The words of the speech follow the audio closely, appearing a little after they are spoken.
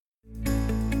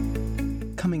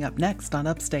Coming up next on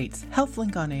Upstate's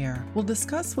HealthLink on Air, we'll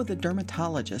discuss with a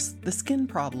dermatologist the skin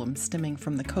problems stemming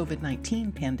from the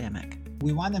COVID-19 pandemic.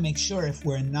 We want to make sure if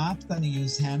we're not going to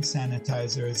use hand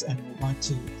sanitizers and we want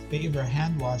to favor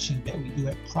hand washing, that we do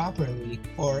it properly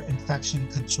for infection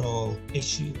control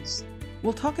issues.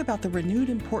 We'll talk about the renewed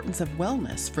importance of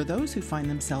wellness for those who find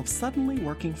themselves suddenly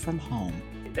working from home.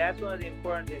 That's one of the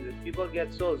important things is people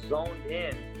get so zoned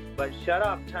in, but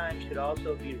shut-off time should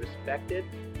also be respected.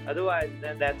 Otherwise,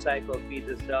 then that cycle feeds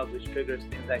itself, which triggers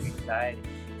things like anxiety.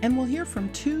 And we'll hear from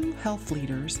two health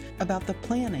leaders about the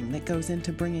planning that goes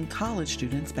into bringing college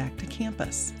students back to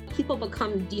campus. People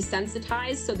become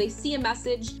desensitized, so they see a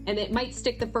message and it might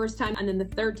stick the first time, and then the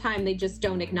third time they just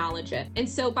don't acknowledge it. And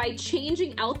so by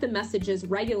changing out the messages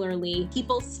regularly,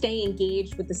 people stay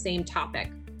engaged with the same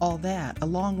topic. All that,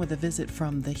 along with a visit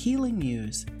from the Healing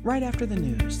Muse, right after the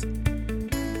news.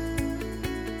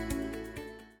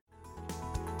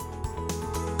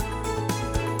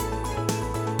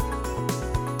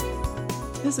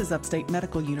 This is Upstate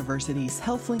Medical University's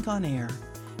HealthLink on Air,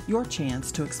 your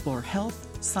chance to explore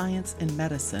health, science, and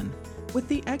medicine with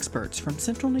the experts from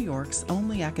Central New York's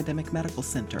only academic medical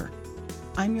center.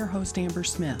 I'm your host, Amber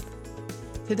Smith.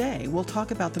 Today, we'll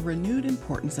talk about the renewed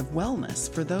importance of wellness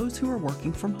for those who are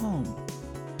working from home.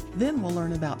 Then we'll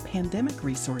learn about pandemic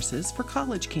resources for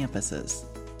college campuses.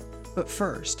 But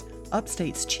first,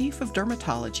 Upstate's Chief of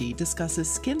Dermatology discusses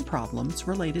skin problems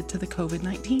related to the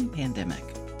COVID-19 pandemic.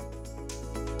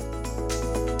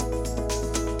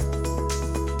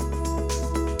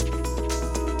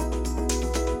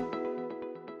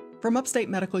 From Upstate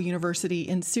Medical University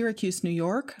in Syracuse, New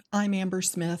York, I'm Amber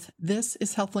Smith. This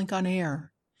is HealthLink on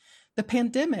Air. The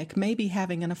pandemic may be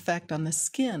having an effect on the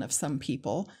skin of some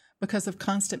people because of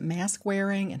constant mask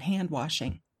wearing and hand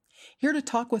washing. Here to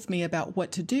talk with me about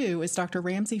what to do is Dr.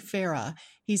 Ramsey Farah.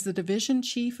 He's the Division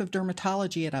Chief of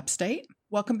Dermatology at Upstate.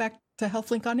 Welcome back to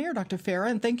HealthLink on Air, Dr.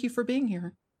 Farah, and thank you for being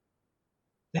here.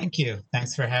 Thank you.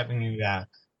 Thanks for having me back.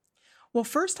 Well,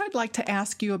 first, I'd like to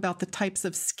ask you about the types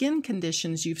of skin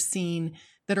conditions you've seen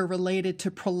that are related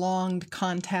to prolonged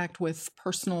contact with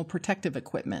personal protective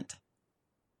equipment.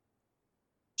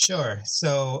 Sure.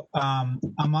 So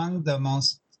among the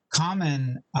most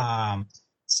common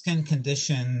skin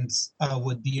conditions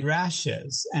would be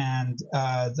rashes. And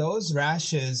those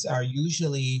rashes are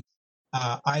usually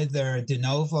either de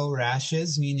novo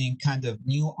rashes, meaning kind of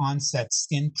new onset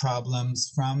skin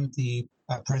problems from the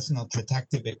personal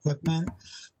protective equipment,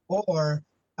 or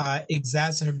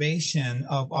exacerbation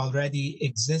of already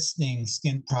existing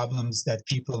skin problems that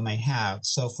people may have.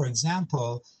 So, for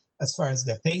example, as far as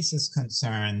the face is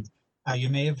concerned, you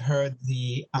may have heard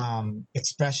the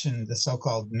expression, the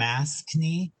so-called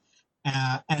maskne,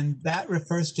 and that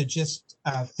refers to just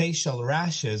facial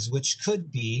rashes, which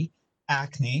could be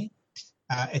acne.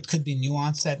 It could be new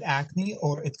onset acne,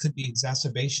 or it could be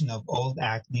exacerbation of old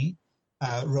acne.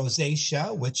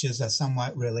 Rosacea, which is a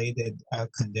somewhat related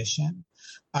condition.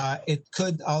 It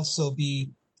could also be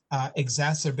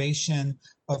exacerbation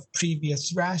of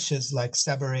previous rashes like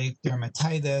seborrheic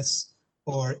dermatitis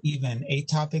or even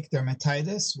atopic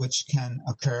dermatitis, which can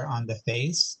occur on the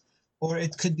face. Or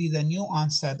it could be the new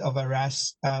onset of a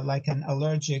rash like an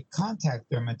allergic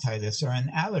contact dermatitis or an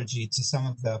allergy to some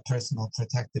of the personal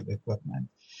protective equipment.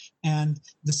 And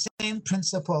the same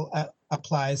principle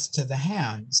applies to the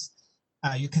hands.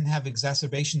 You can have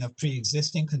exacerbation of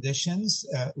pre-existing conditions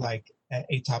like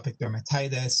atopic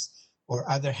dermatitis or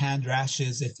other hand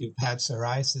rashes if you've had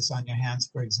psoriasis on your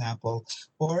hands, for example.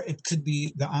 Or it could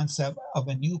be the onset of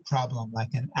a new problem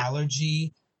like an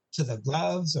allergy to the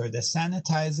gloves or the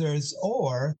sanitizers,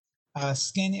 or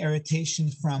skin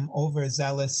irritation from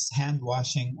overzealous hand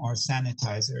washing or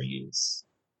sanitizer use.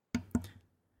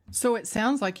 So it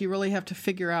sounds like you really have to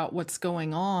figure out what's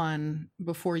going on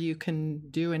before you can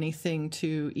do anything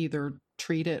to either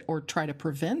treat it or try to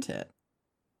prevent it.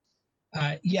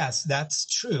 Yes, that's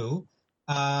true.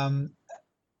 And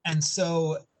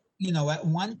so, at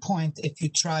one point, if you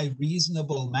try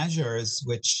reasonable measures,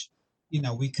 which,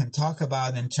 we can talk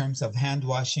about in terms of hand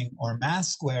washing or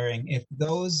mask wearing, if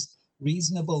those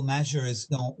reasonable measures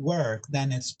don't work,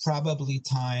 then it's probably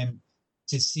time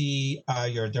to see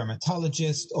your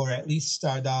dermatologist, or at least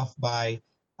start off by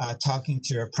talking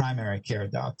to your primary care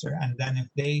doctor. And then if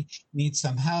they need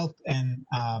some help in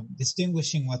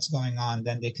distinguishing what's going on,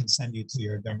 then they can send you to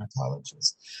your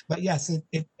dermatologist. But yes,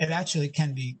 it actually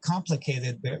can be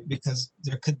complicated because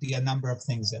there could be a number of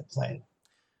things at play.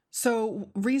 So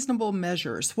reasonable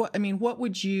measures, what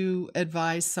would you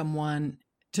advise someone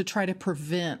to try to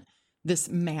prevent this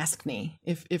maskne?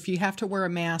 If you have to wear a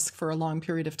mask for a long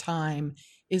period of time,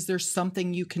 is there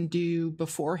something you can do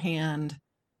beforehand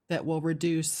that will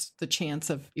reduce the chance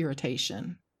of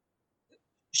irritation?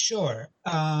 Sure.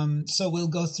 So we'll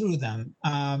go through them.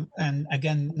 And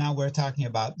again, now we're talking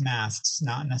about masks,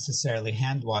 not necessarily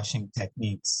hand washing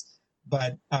techniques.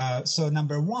 But so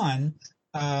number one,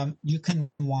 you can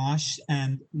wash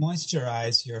and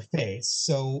moisturize your face.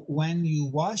 So when you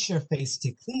wash your face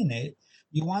to clean it,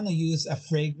 you want to use a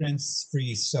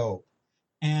fragrance-free soap.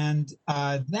 And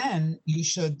then you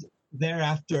should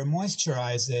thereafter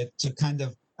moisturize it to kind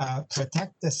of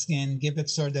protect the skin, give it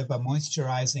sort of a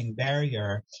moisturizing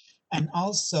barrier, and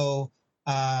also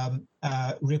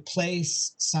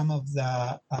replace some of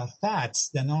the fats,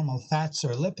 the normal fats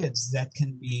or lipids that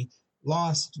can be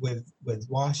lost with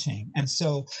washing. And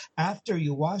so after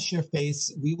you wash your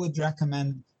face, we would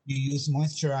recommend you use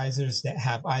moisturizers that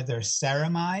have either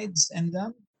ceramides in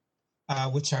them,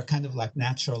 which are kind of like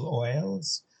natural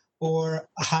oils, or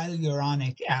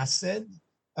hyaluronic acid,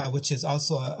 which is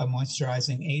also a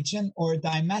moisturizing agent, or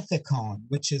dimethicone,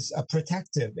 which is a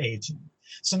protective agent.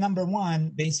 So number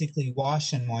one, basically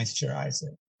wash and moisturize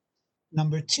it.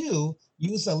 Number two,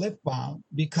 use a lip balm,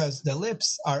 because the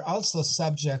lips are also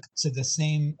subject to the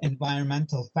same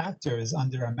environmental factors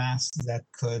under a mask that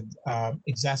could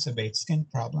exacerbate skin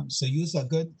problems. So use a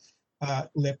good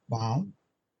lip balm.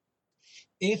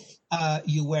 If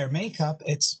you wear makeup,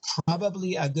 it's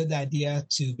probably a good idea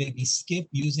to maybe skip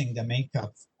using the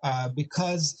makeup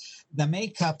because the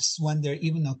makeups, when they're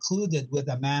even occluded with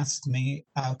a mask, may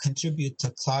contribute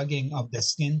to clogging of the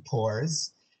skin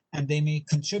pores, and they may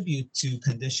contribute to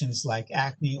conditions like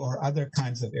acne or other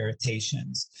kinds of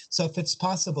irritations. So if it's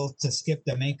possible to skip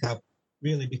the makeup,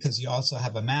 really because you also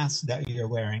have a mask that you're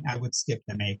wearing, I would skip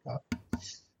the makeup.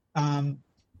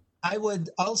 I would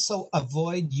also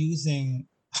avoid using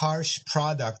harsh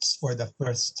products for the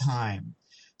first time.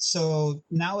 So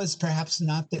now is perhaps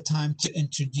not the time to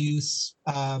introduce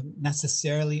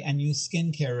necessarily a new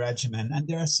skincare regimen. And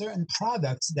there are certain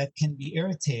products that can be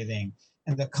irritating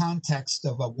in the context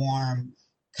of a warm,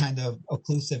 kind of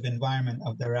occlusive environment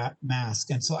of the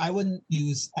mask. And so I wouldn't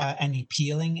use any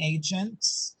peeling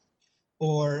agents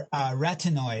or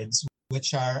retinoids,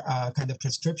 which are kind of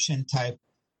prescription type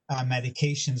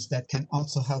medications that can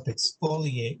also help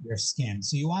exfoliate your skin.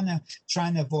 So you want to try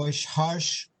and avoid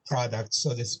harsh products,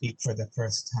 so to speak, for the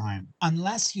first time.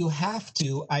 Unless you have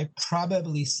to, I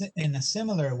probably, in a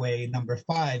similar way, number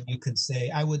 5, you could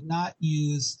say, I would not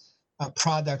use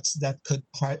products that could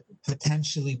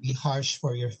potentially be harsh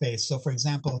for your face. So for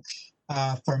example,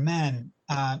 for men,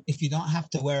 if you don't have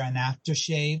to wear an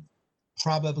aftershave,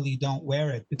 probably don't wear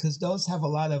it, because those have a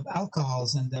lot of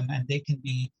alcohols in them and they can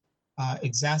be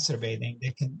exacerbating.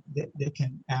 They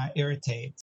can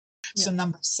irritate. Yeah. So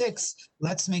number 6,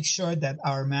 let's make sure that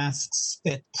our masks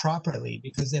fit properly,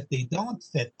 because if they don't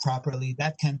fit properly,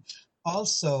 that can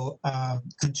also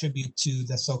contribute to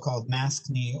the so-called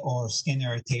maskne or skin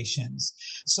irritations.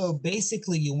 So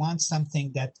basically, you want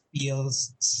something that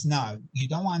feels snug. You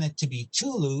don't want it to be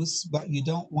too loose, but you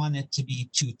don't want it to be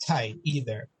too tight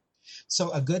either.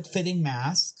 So a good fitting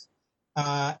mask.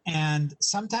 And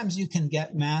sometimes you can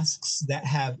get masks that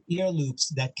have ear loops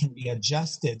that can be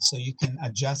adjusted, so you can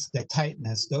adjust the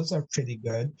tightness. Those are pretty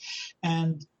good.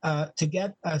 And to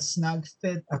get a snug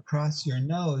fit across your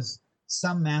nose,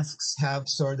 some masks have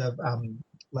sort of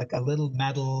like a little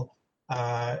metal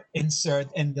insert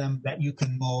in them that you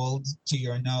can mold to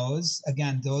your nose.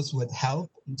 Again, those would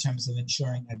help in terms of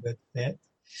ensuring a good fit.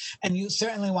 And you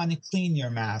certainly want to clean your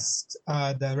masks.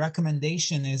 The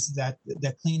recommendation is that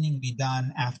the cleaning be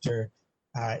done after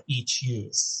each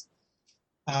use.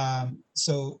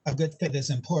 So a good fit is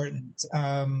important.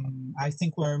 I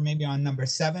think we're maybe on number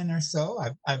 7 or so.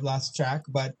 I've lost track,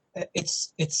 but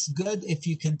it's good if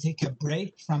you can take a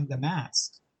break from the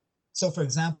mask. So for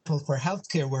example, for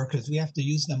healthcare workers, we have to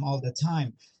use them all the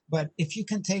time. But if you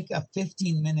can take a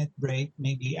 15-minute break,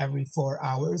 maybe every 4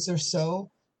 hours or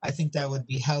so, I think that would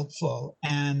be helpful.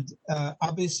 And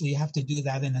obviously, you have to do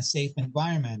that in a safe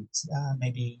environment.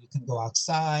 Maybe you can go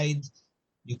outside,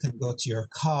 you can go to your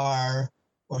car,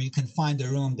 or you can find a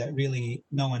room that really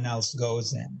no one else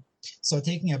goes in. So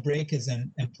taking a break is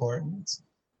important.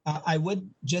 I would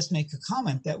just make a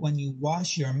comment that when you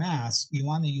wash your mask, you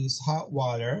want to use hot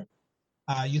water.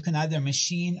 You can either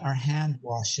machine or hand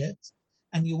wash it.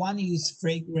 And you want to use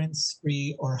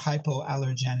fragrance-free or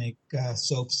hypoallergenic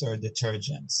soaps or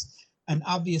detergents. And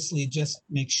obviously, just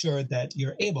make sure that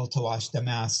you're able to wash the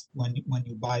mask when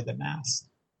you buy the mask.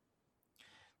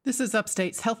 This is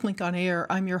Upstate's HealthLink on Air.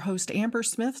 I'm your host, Amber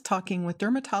Smith, talking with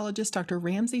dermatologist Dr.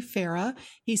 Ramsey Farah.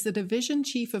 He's the Division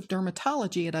Chief of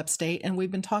Dermatology at Upstate, and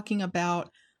we've been talking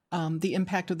about the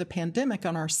impact of the pandemic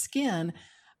on our skin.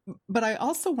 But I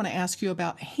also want to ask you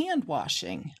about hand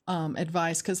washing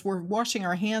advice, because we're washing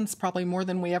our hands probably more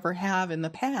than we ever have in the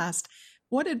past.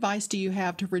 What advice do you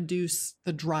have to reduce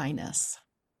the dryness?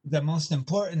 The most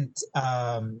important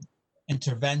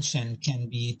intervention can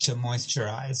be to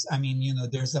moisturize. I mean,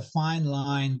 there's a fine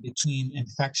line between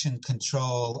infection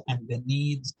control and the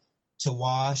need to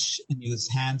wash and use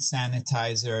hand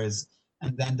sanitizers,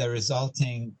 and then the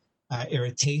resulting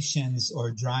irritations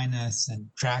or dryness and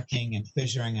cracking and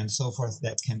fissuring and so forth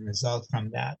that can result from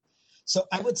that. So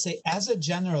I would say, as a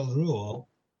general rule,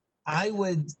 I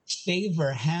would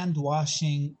favor hand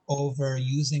washing over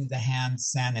using the hand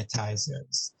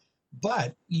sanitizers.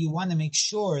 But you want to make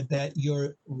sure that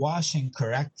you're washing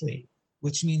correctly,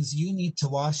 which means you need to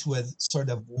wash with sort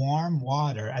of warm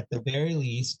water, at the very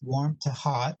least, warm to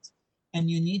hot, and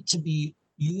you need to be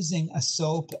using a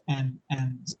soap and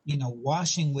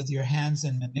washing with your hands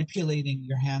and manipulating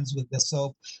your hands with the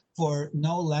soap for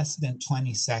no less than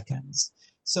 20 seconds.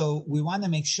 So we want to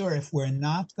make sure, if we're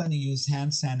not going to use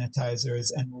hand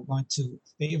sanitizers and we're going to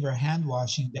favor hand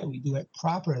washing, that we do it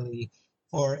properly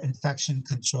for infection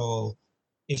control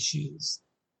issues.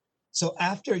 So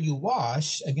after you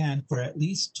wash, again, for at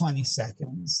least 20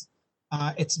 seconds,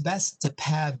 it's best to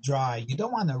pad dry. You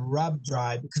don't want to rub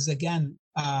dry because, again,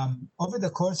 over the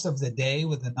course of the day,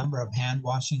 with the number of hand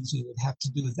washings you would have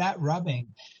to do, that rubbing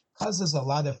causes a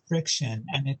lot of friction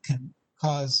and it can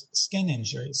cause skin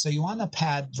injuries. So you want to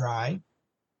pad dry.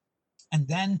 And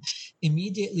then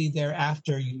immediately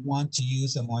thereafter, you want to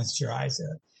use a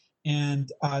moisturizer.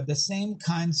 And the same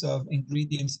kinds of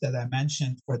ingredients that I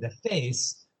mentioned for the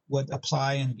face would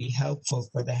apply and be helpful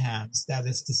for the hands. That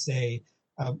is to say,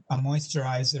 a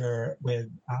moisturizer with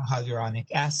hyaluronic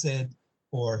acid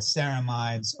or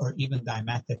ceramides or even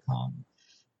dimethicone.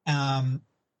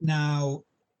 Now,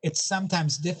 it's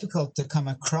sometimes difficult to come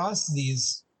across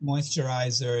these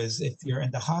moisturizers if you're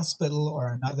in the hospital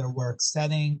or another work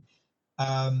setting.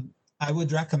 I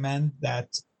would recommend that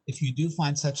if you do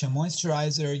find such a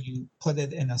moisturizer, you put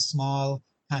it in a small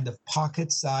kind of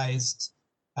pocket-sized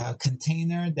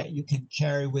container that you can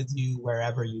carry with you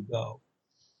wherever you go.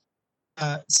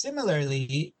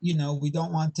 Similarly, we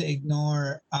don't want to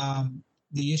ignore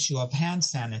the issue of hand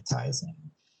sanitizing.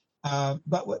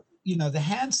 But the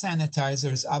hand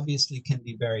sanitizers obviously can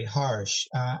be very harsh.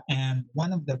 And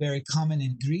one of the very common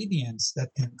ingredients that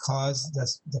can cause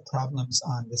the problems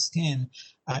on the skin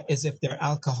is if they're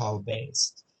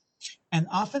alcohol-based. And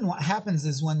often what happens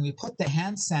is when we put the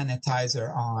hand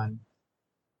sanitizer on,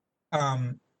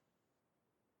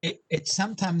 it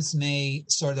sometimes may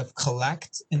sort of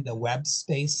collect in the web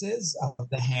spaces of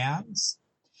the hands.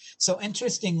 So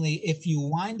interestingly, if you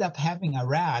wind up having a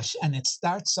rash and it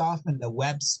starts off in the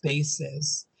web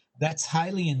spaces, that's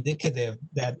highly indicative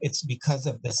that it's because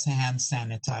of the hand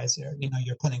sanitizer.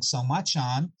 You're putting so much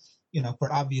on,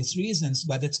 for obvious reasons,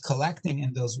 but it's collecting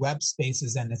in those web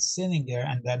spaces and it's sitting there,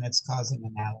 and then it's causing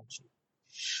an allergy.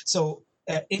 So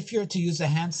if you're to use a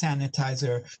hand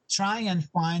sanitizer, try and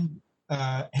find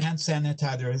hand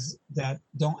sanitizers that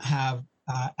don't have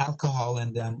alcohol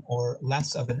in them or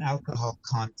less of an alcohol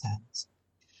content.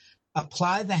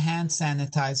 Apply the hand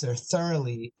sanitizer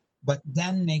thoroughly, but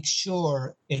then make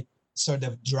sure it sort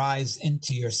of dries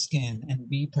into your skin, and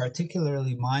be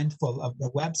particularly mindful of the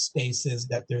web spaces,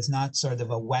 that there's not sort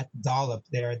of a wet dollop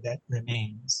there that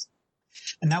remains.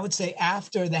 And I would say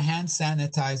after the hand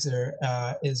sanitizer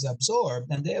is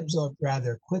absorbed, and they absorb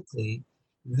rather quickly,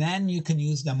 then you can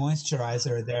use the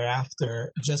moisturizer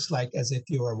thereafter, just like as if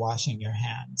you were washing your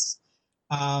hands.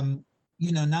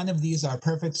 None of these are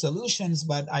perfect solutions,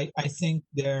 but I think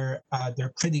they're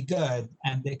pretty good,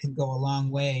 and they can go a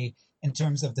long way in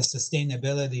terms of the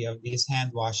sustainability of these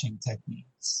hand washing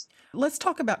techniques. Let's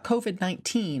talk about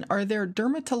COVID-19. Are there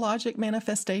dermatologic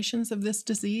manifestations of this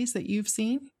disease that you've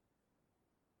seen?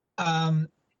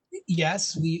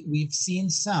 Yes, we've seen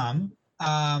some.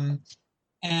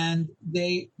 And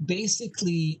they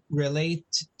basically relate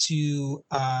to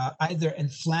either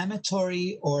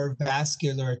inflammatory or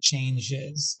vascular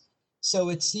changes. So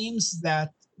it seems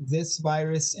that this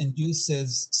virus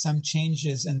induces some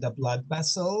changes in the blood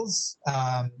vessels,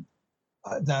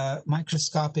 the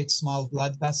microscopic small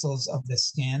blood vessels of the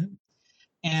skin,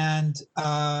 and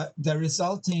the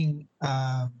resulting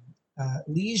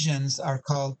lesions are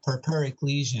called purpuric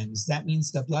lesions. That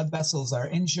means the blood vessels are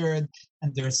injured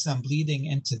and there's some bleeding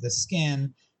into the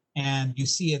skin, and you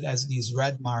see it as these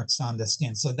red marks on the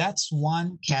skin. So that's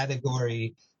one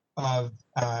category of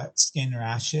skin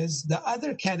rashes. The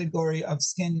other category of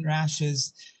skin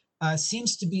rashes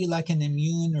seems to be like an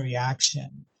immune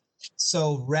reaction.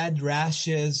 So red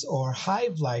rashes or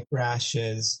hive-like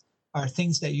rashes are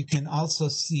things that you can also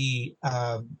see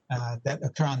that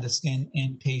occur on the skin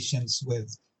in patients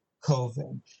with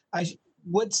COVID. I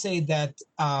would say that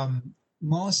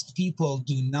most people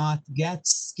do not get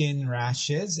skin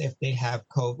rashes if they have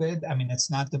COVID. I mean,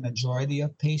 it's not the majority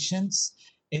of patients.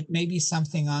 It may be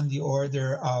something on the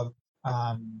order of,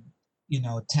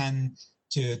 10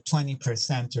 to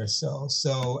 20% or so.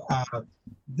 So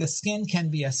the skin can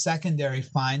be a secondary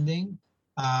finding,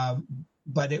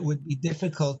 but it would be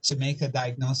difficult to make a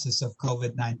diagnosis of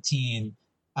COVID-19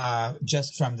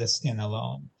 just from the skin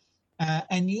alone.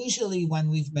 And usually when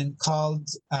we've been called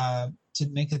to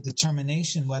make a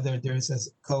determination whether there's a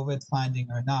COVID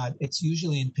finding or not, it's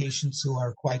usually in patients who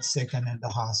are quite sick and in the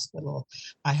hospital.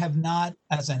 I have not,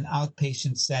 as an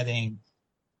outpatient setting,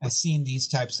 seen these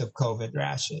types of COVID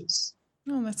rashes.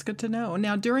 Oh, that's good to know.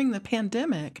 Now, during the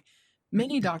pandemic,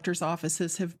 many doctors'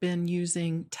 offices have been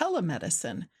using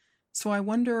telemedicine. So I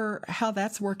wonder how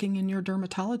that's working in your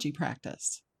dermatology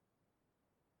practice.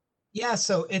 Yeah,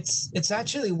 so it's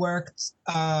actually worked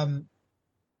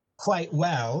quite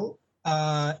well.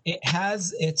 It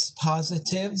has its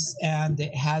positives and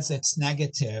it has its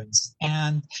negatives.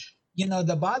 And,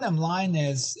 the bottom line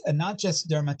is not just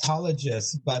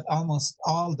dermatologists, but almost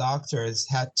all doctors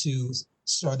had to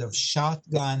sort of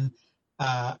shotgun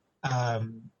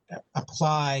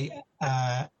apply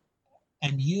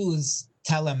and use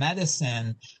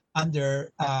telemedicine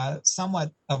under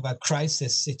somewhat of a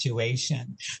crisis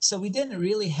situation. So we didn't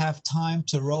really have time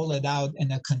to roll it out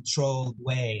in a controlled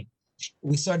way.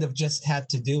 We sort of just had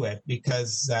to do it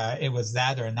because it was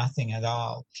that or nothing at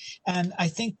all. And I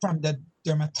think from the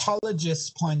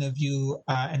dermatologist's point of view,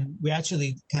 and we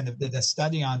actually kind of did a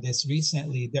study on this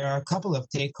recently, there are a couple of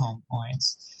take-home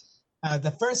points.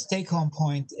 The first take-home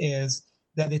point is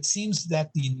that it seems that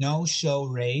the no-show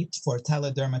rate for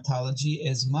teledermatology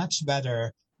is much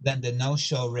better than the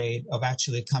no-show rate of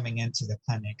actually coming into the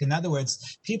clinic. In other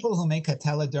words, people who make a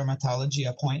teledermatology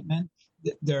appointment,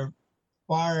 they're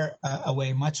far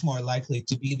away, much more likely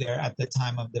to be there at the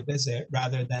time of the visit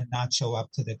rather than not show up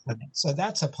to the clinic. So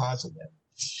that's a positive.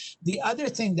 The other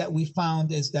thing that we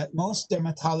found is that most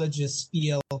dermatologists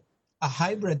feel a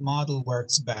hybrid model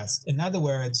works best. In other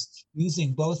words,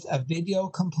 using both a video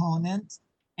component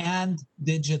and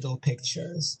digital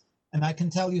pictures. And I can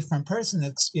tell you from personal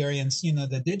experience,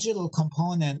 the digital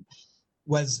component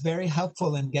was very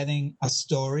helpful in getting a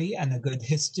story and a good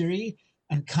history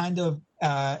and kind of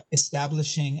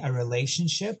establishing a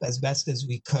relationship as best as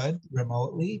we could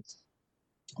remotely.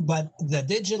 But the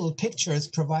digital pictures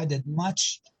provided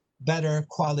much better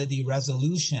quality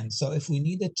resolution. So if we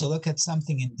needed to look at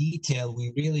something in detail,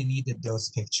 we really needed those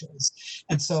pictures.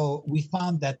 And so we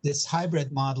found that this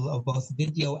hybrid model of both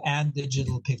video and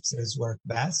digital pictures worked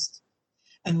best.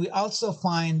 And we also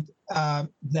find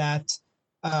that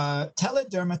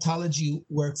teledermatology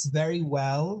works very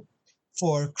well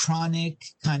for chronic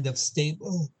kind of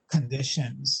stable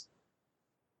conditions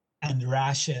and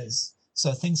rashes.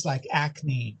 So things like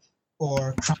acne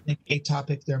or chronic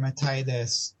atopic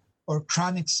dermatitis or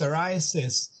chronic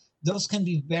psoriasis, those can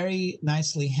be very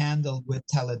nicely handled with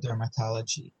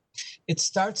teledermatology. It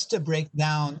starts to break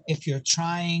down if you're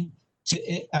trying to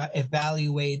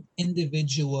evaluate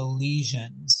individual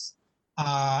lesions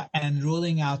and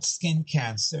ruling out skin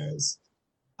cancers.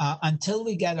 Until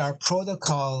we get our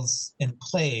protocols in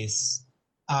place,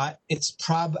 I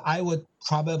would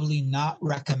probably not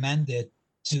recommend it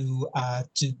to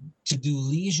do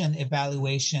lesion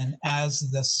evaluation as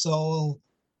the sole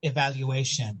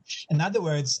evaluation. In other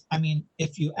words, I mean,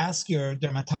 if you ask your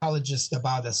dermatologist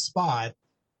about a spot,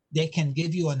 they can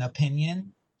give you an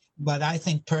opinion, but I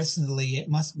think personally it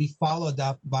must be followed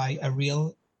up by a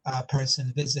real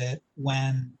person visit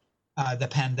when the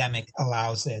pandemic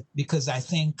allows it, because I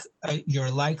think you're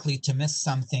likely to miss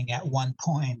something at one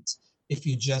point if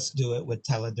you just do it with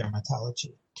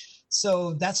teledermatology.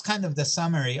 So that's kind of the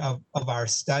summary of our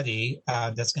study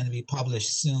that's going to be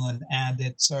published soon, and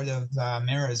it sort of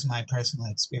mirrors my personal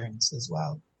experience as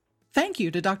well. Thank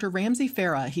you to Dr. Ramsey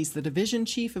Farah. He's the Division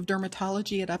Chief of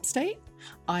Dermatology at Upstate.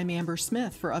 I'm Amber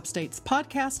Smith for Upstate's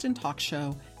podcast and talk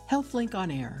show, HealthLink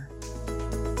on Air.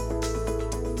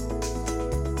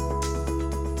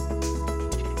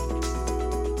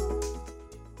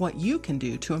 What you can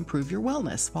do to improve your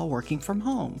wellness while working from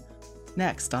home.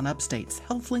 Next on Upstate's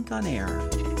HealthLink on Air.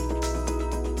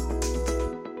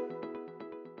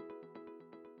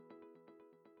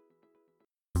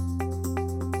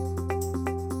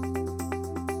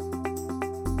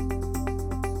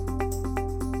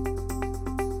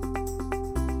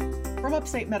 From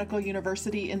Upstate Medical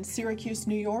University in Syracuse,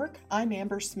 New York, I'm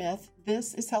Amber Smith.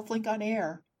 This is HealthLink on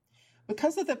Air.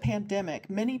 Because of the pandemic,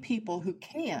 many people who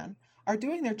can are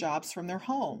doing their jobs from their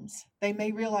homes. They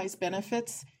may realize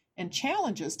benefits and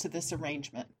challenges to this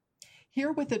arrangement.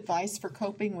 Here with advice for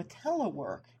coping with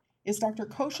telework is Dr.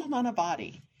 Kaushal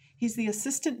Nanavati. He's the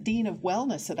Assistant Dean of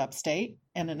Wellness at Upstate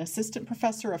and an Assistant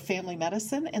Professor of Family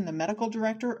Medicine and the Medical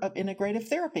Director of Integrative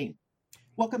Therapy.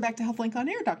 Welcome back to HealthLink on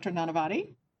Air, Dr.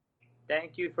 Nanavati.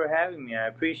 Thank you for having me. I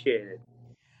appreciate it.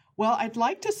 Well, I'd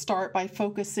like to start by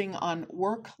focusing on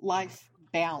work-life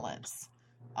balance.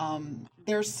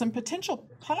 There's some potential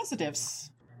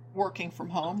positives working from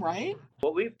home, right?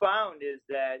 What we found is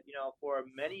that, for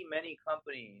many, many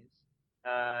companies,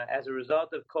 as a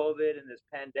result of COVID and this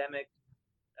pandemic,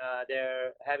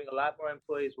 they're having a lot more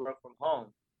employees work from home.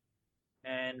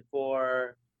 And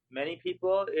for many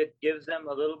people, it gives them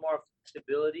a little more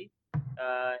flexibility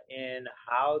in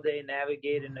how they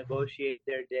navigate and negotiate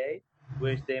their day,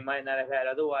 which they might not have had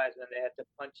otherwise when they had to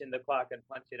punch in the clock and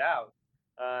punch it out.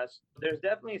 So there's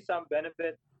definitely some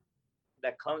benefit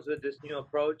that comes with this new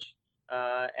approach.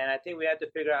 And I think we have to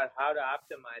figure out how to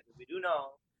optimize it. We do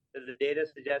know that the data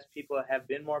suggests people have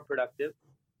been more productive,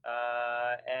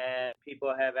 and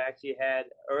people have actually had,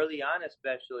 early on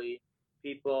especially,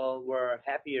 people were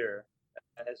happier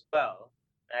as well.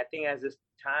 And I think as this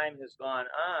time has gone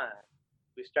on,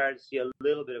 we started to see a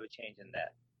little bit of a change in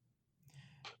that.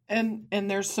 And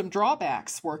there's some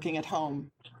drawbacks working at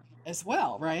home as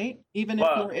well, right? Even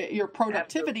if your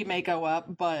productivity may go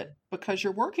up, but because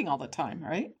you're working all the time,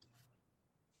 right?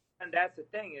 And that's the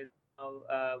thing is,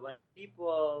 when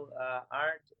people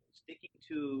aren't sticking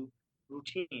to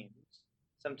routines,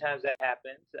 sometimes that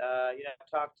happens. I've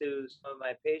talked to some of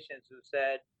my patients who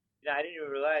said, I didn't even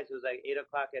realize it was like 8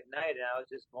 o'clock at night and I was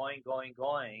just going.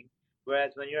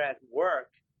 Whereas when you're at work,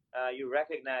 you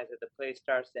recognize that the place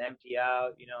starts to empty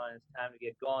out, and it's time to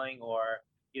get going, or,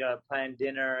 plan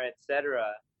dinner, etc.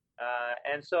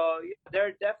 And so there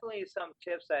are definitely some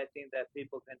tips I think that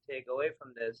people can take away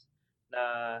from this,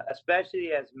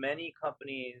 especially as many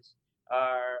companies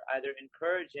are either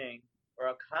encouraging or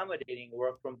accommodating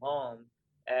work from home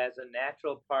as a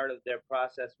natural part of their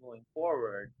process moving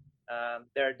forward.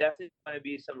 There are definitely going to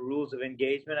be some rules of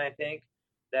engagement, I think,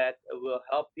 that will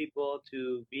help people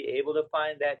to be able to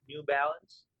find that new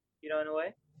balance, in a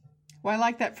way. Well, I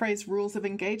like that phrase, rules of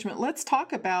engagement. Let's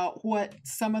talk about what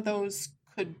some of those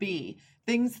could be,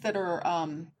 things that are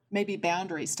maybe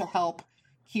boundaries to help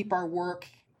keep our work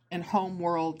and home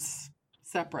worlds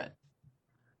separate.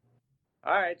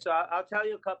 All right, so I'll tell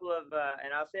you a couple of,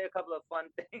 and I'll say a couple of fun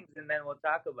things, and then we'll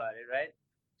talk about it, right?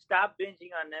 Stop binging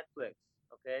on Netflix,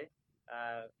 okay?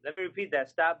 Let me repeat that.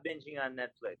 Stop binging on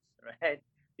Netflix, right?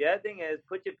 The other thing is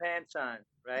put your pants on,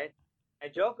 right? I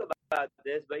joke about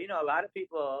this, but, a lot of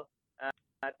people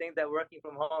think that working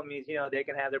from home means, they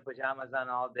can have their pajamas on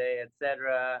all day,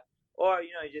 etc. Or, you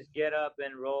just get up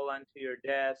and roll onto your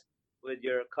desk with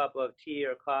your cup of tea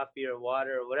or coffee or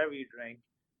water or whatever you drink,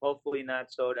 hopefully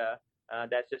not soda.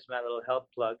 That's just my little health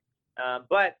plug.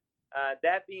 But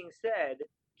that being said,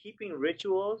 keeping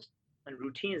rituals and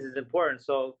routines is important.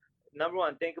 So number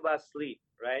one, think about sleep,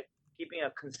 right? Keeping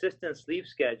a consistent sleep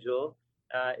schedule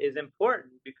is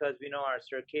important because we know our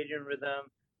circadian rhythm,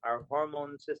 our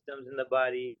hormone systems in the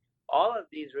body, all of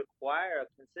these require a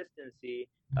consistency.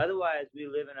 Otherwise, we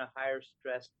live in a higher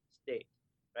stress state,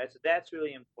 right? So that's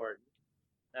really important.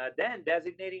 Then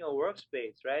designating a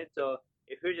workspace, right? So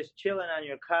if you're just chilling on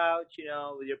your couch,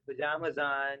 with your pajamas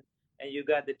on, and you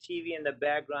got the TV in the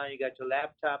background, you got your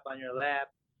laptop on your lap,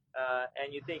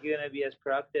 and you think you're going to be as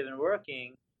productive and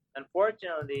working,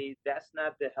 unfortunately, that's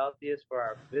not the healthiest for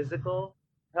our physical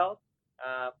health,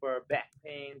 for back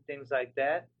pain, things like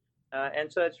that.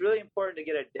 And so it's really important to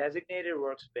get a designated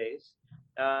workspace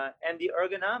and the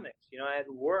ergonomics.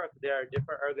 At work, there are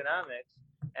different ergonomics.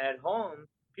 And at home,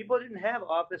 people didn't have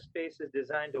office spaces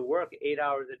designed to work 8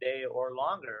 hours a day or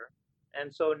longer.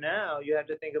 And so now you have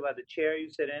to think about the chair you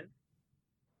sit in,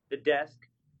 the desk.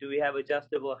 Do we have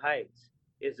adjustable heights?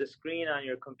 Is the screen on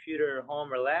your computer,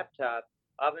 home, or laptop?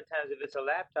 Oftentimes, if it's a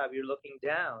laptop, you're looking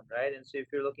down, right? And so if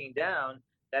you're looking down,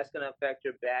 that's going to affect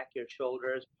your back, your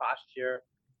shoulders, posture,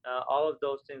 all of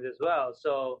those things as well.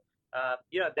 So,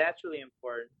 that's really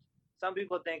important. Some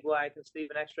people think, well, I can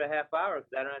sleep an extra half hour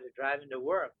because I don't have to drive into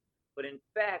work. But in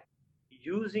fact,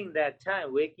 using that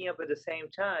time, waking up at the same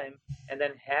time, and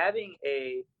then having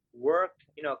a work,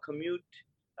 commute,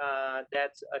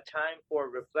 that's a time for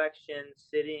reflection,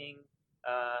 sitting.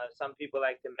 Some people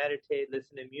like to meditate,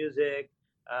 listen to music,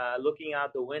 looking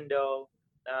out the window.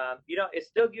 It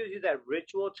still gives you that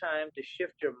ritual time to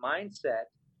shift your mindset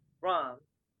from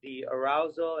the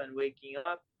arousal and waking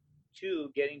up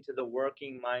to getting to the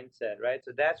working mindset, right?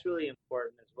 So that's really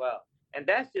important as well. And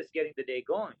that's just getting the day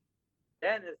going.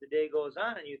 Then as the day goes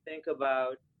on and you think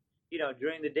about,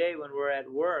 during the day when we're at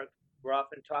work, we're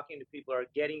often talking to people or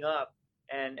getting up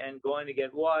and going to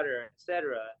get water,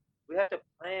 etc. We have to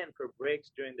plan for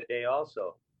breaks during the day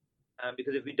also.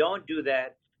 Because if we don't do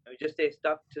that and we just stay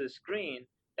stuck to the screen,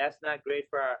 that's not great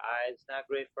for our eyes, it's not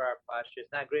great for our posture,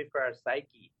 it's not great for our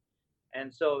psyche.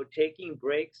 And so taking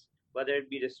breaks, whether it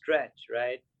be to stretch,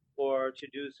 right, or to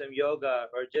do some yoga,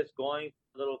 or just going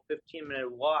a little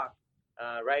 15-minute walk.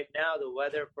 Right now, the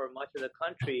weather for much of the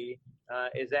country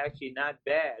is actually not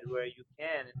bad, where you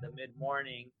can, in the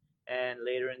mid-morning and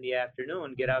later in the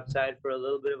afternoon, get outside for a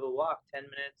little bit of a walk. 10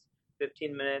 minutes,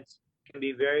 15 minutes can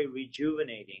be very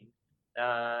rejuvenating.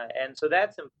 And so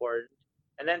that's important.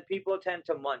 And then people tend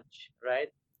to munch, right?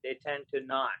 They tend to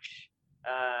nosh.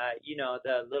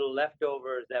 The little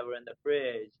leftovers that were in the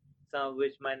fridge, some of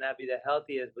which might not be the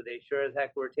healthiest, but they sure as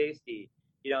heck were tasty.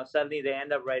 Suddenly they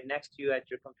end up right next to you at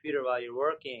your computer while you're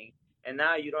working, and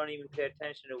now you don't even pay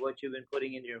attention to what you've been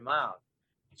putting in your mouth.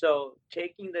 So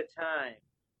taking the time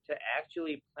to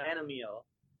actually plan a meal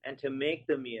and to make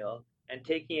the meal and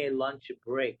taking a lunch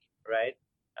break, right,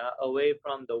 away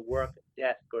from the work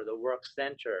desk or the work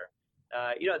center,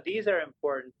 these are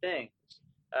important things.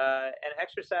 And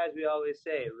exercise, we always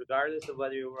say, regardless of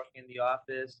whether you're working in the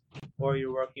office or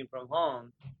you're working from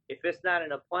home, if it's not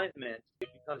an appointment, it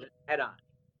becomes an add-on.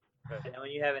 Right? And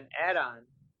when you have an add-on,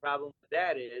 problem with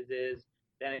that is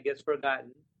then it gets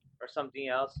forgotten or something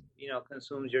else,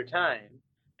 consumes your time.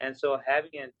 And so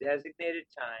having a designated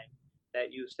time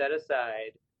that you set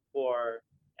aside for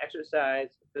exercise,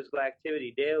 physical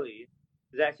activity daily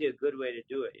is actually a good way to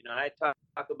do it. I talk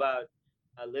about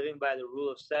living by the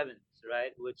rule of sevens,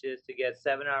 right? Which is to get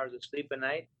 7 hours of sleep a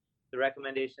night. The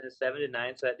recommendation is 7 to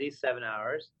 9, so at least 7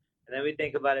 hours. And then we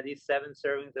think about at least 7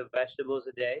 servings of vegetables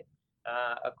a day.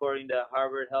 According to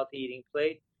Harvard Healthy Eating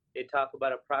Plate, they talk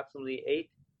about approximately 8.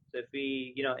 So if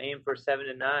we, aim for 7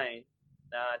 to 9,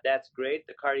 that's great.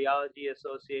 The Cardiology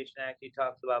Association actually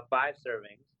talks about 5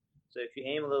 servings. So if you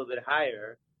aim a little bit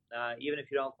higher, even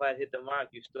if you don't quite hit the mark,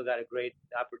 you've still got a great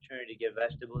opportunity to get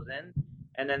vegetables in.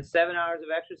 And then 7 hours of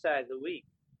exercise a week,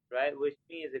 right? Which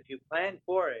means if you plan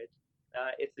for it,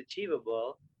 it's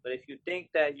achievable. But if you think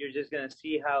that you're just going to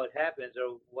see how it happens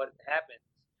or what happens,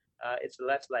 it's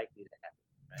less likely to happen.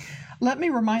 Right? Let me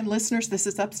remind listeners, this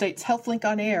is Upstate's HealthLink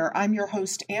on Air. I'm your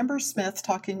host, Amber Smith,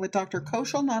 talking with Dr.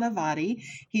 Kaushal Nanavati.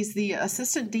 He's the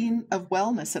Assistant Dean of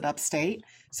Wellness at Upstate.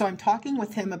 So I'm talking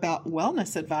with him about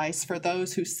wellness advice for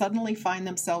those who suddenly find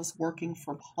themselves working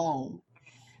from home.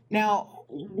 Now,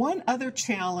 one other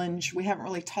challenge we haven't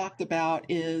really talked about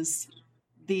is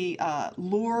the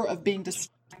lure of being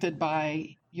distracted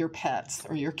by your pets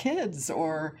or your kids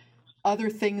or other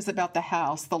things about the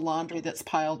house, the laundry that's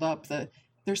piled up.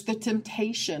 There's the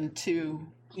temptation to,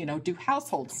 do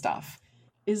household stuff.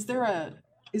 Is there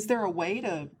a way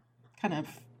to kind of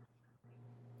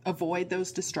avoid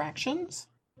those distractions?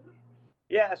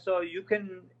 Yeah, so you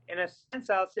can, in a sense,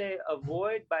 I'll say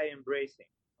avoid by embracing,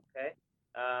 okay?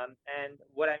 And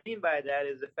what I mean by that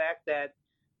is the fact that,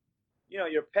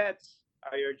 your pets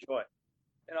are your joy.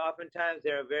 And oftentimes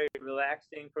they're very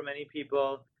relaxing for many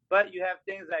people, but you have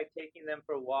things like taking them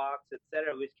for walks,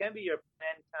 etc., which can be your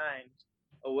planned times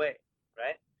away,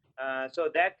 right? So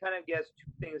that kind of gets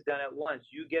 2 things done at once.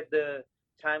 You get the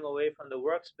time away from the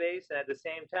workspace, and at the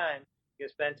same time, you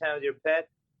spend time with your pet.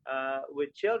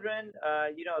 With children,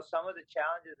 some of the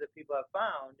challenges that people have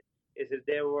found is if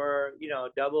there were,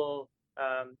 double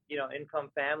income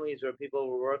families where people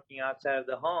were working outside of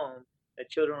the home, the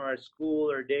children were at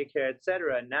school or daycare,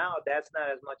 etc. Now that's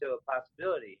not as much of a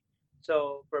possibility.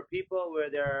 So for people where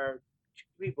there are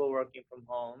 2 people working from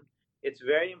home, it's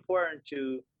very important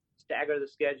to stagger the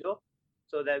schedule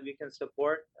so that we can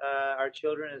support our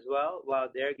children as well while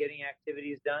they're getting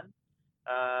activities done.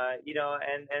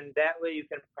 And that way you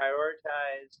can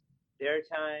prioritize their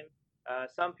time.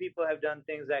 Some people have done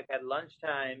things like at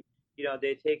lunchtime,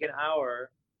 they take an hour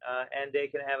and they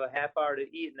can have a half hour to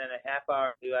eat and then a half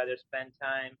hour to either spend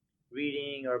time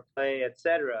reading or play,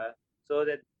 etc., so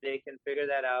that they can figure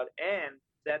that out and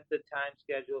set the time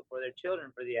schedule for their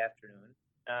children for the afternoon.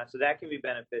 So that can be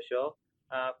beneficial.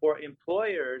 For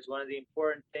employers, one of the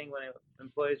important things when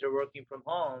employees are working from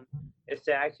home is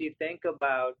to actually think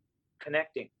about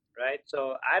connecting, right?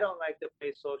 So I don't like to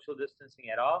play social distancing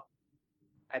at all.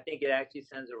 I think it actually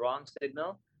sends a wrong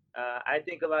signal. I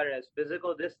think about it as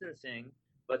physical distancing,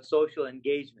 but social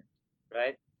engagement,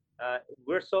 right?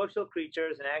 We're social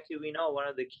creatures, and actually we know one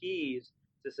of the keys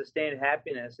to sustained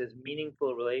happiness is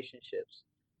meaningful relationships.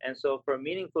 And so for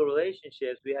meaningful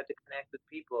relationships, we have to connect with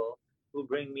people who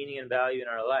bring meaning and value in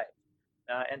our life.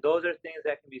 And those are things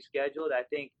that can be scheduled. I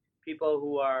think people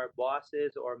who are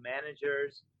bosses or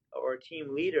managers or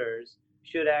team leaders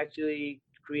should actually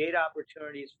create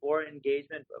opportunities for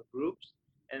engagement of groups.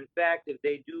 And in fact, if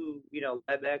they do,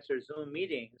 WebEx or Zoom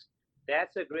meetings,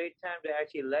 that's a great time to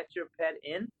actually let your pet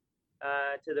in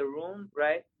to the room,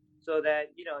 right? So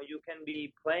that, you can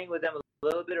be playing with them a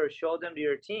little bit or show them to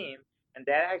your team. And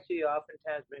that actually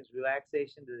oftentimes brings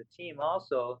relaxation to the team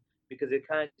also, because it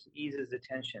kind of just eases the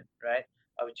tension, right,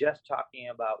 of just talking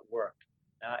about work.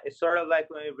 It's sort of like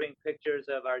when we bring pictures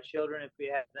of our children, if we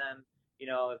have them,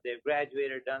 if they've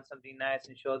graduated or done something nice,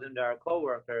 and show them to our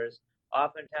coworkers.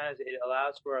 Oftentimes it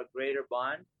allows for a greater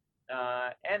bond,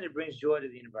 and it brings joy to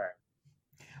the environment.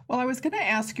 Well, I was going to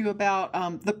ask you about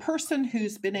the person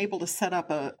who's been able to set up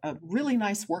a really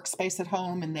nice workspace at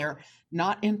home, and they're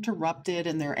not interrupted,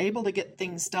 and they're able to get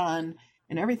things done,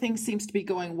 and everything seems to be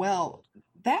going well.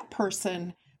 That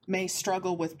person may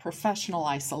struggle with professional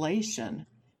isolation.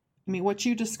 I mean, what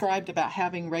you described about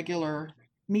having regular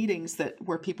meetings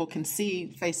where people can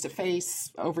see face to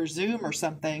face over Zoom or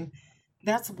something,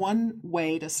 that's one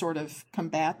way to sort of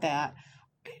combat that.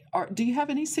 Do you have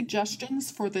any suggestions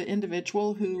for the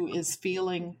individual who is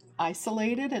feeling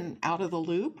isolated and out of the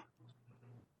loop?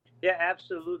 Yeah,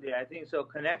 absolutely. I think so.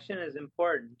 Connection is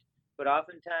important, but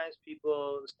oftentimes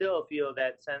people still feel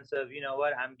that sense of,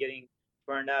 I'm getting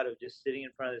burned out of just sitting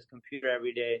in front of this computer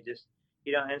every day and just,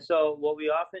 and so what we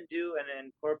often do, and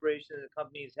then corporations and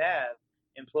companies have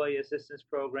employee assistance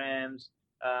programs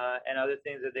and other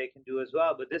things that they can do as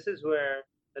well. But this is where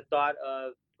the thought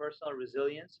of personal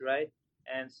resilience, right,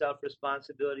 and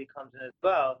self-responsibility comes in as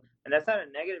well. And that's not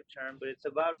a negative term, but it's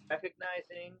about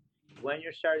recognizing when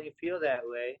you're starting to feel that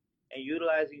way and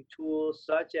utilizing tools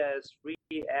such as free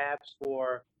apps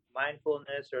for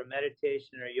mindfulness or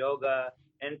meditation or yoga.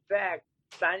 In fact,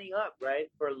 signing up, right,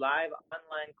 for live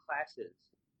online classes,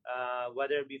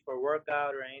 whether it be for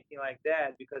workout or anything like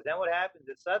that, because then what happens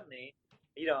is suddenly,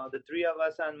 the three of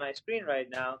us on my screen right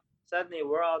now, suddenly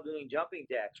we're all doing jumping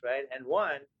jacks, right? And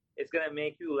one, it's going to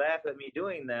make you laugh at me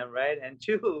doing them, right? And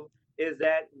two is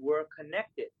that we're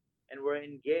connected and we're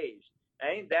engaged.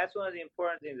 I think that's one of the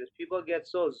important things is people get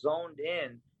so zoned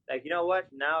in, like, you know what,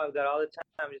 now I've got all the time,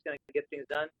 I'm just going to get things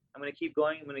done. I'm going to keep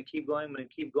going, I'm going to keep going, I'm going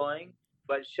to keep going.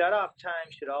 But shut-off time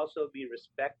should also be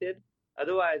respected.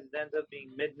 Otherwise, it ends up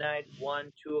being midnight,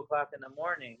 1, 2 o'clock in the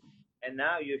morning. And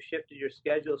now you've shifted your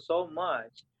schedule so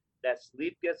much that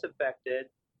sleep gets affected.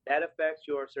 That affects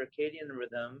your circadian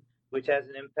rhythm, which has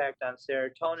an impact on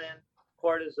serotonin,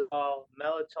 cortisol,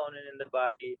 melatonin in the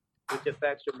body, which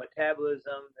affects your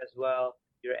metabolism as well,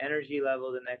 your energy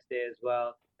level the next day as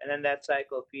well. And then that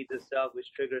cycle feeds itself,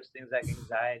 which triggers things like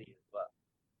anxiety as well.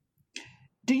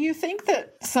 Do you think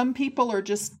that some people are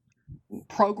just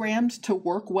programmed to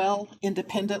work well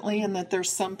independently, and that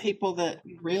there's some people that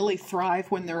really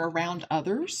thrive when they're around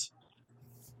others?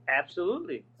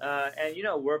 Absolutely. And,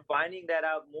 we're finding that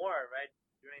out more, right,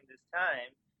 during this time,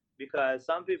 because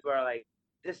some people are like,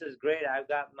 this is great, I've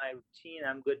got my routine,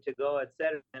 I'm good to go,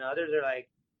 etc. And others are like,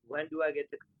 when do I get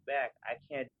to come back? I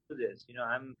can't do this.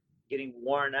 I'm getting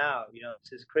worn out.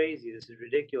 This is crazy. This is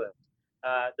ridiculous.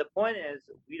 The point is,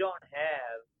 we don't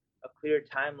have a clear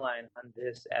timeline on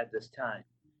this at this time.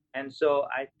 And so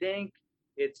I think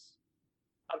it's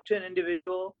up to an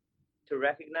individual to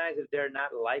recognize if they're not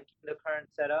liking the current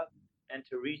setup and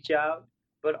to reach out.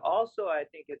 But also, I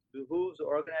think it behooves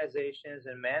organizations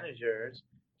and managers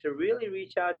to really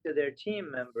reach out to their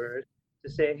team members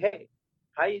to say, hey,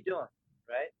 how you doing,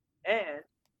 right? And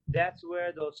that's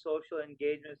where those social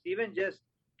engagements, even just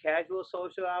casual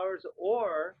social hours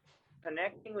or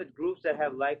connecting with groups that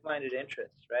have like-minded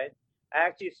interests, right? I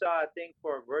actually saw a thing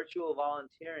for virtual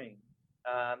volunteering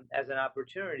as an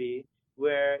opportunity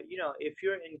where, if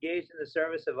you're engaged in the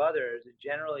service of others,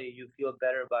 generally you feel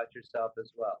better about yourself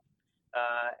as well.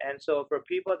 And so for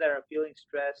people that are feeling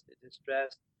stressed,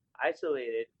 distressed,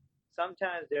 isolated,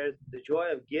 sometimes there's the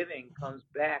joy of giving comes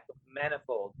back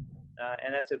manifold.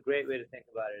 And that's a great way to think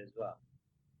about it as well.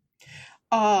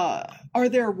 Are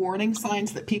there warning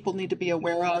signs that people need to be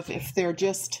aware of if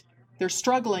they're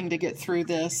struggling to get through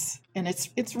this? And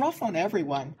it's rough on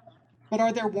everyone, but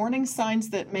are there warning signs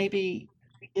that maybe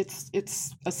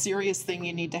it's a serious thing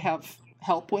you need to have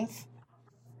help with?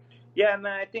 Yeah,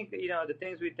 man, I think, the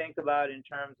things we think about in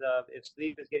terms of if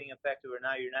sleep is getting affected or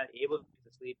now you're not able to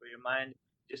sleep, or your mind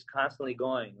just constantly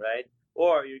going, right?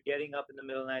 Or you're getting up in the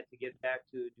middle of the night to get back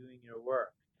to doing your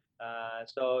work.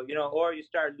 Or you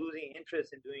start losing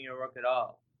interest in doing your work at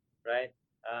all, right?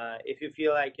 If you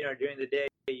feel like, during the day,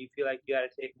 you feel like you got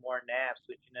to take more naps,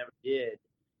 which you never did,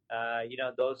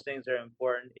 those things are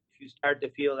important. If you start to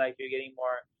feel like you're getting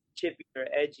more chippy or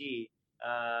edgy.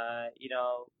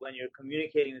 When you're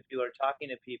communicating with people or talking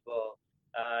to people,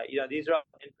 these are all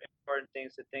important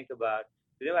things to think about.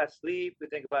 We think about sleep. We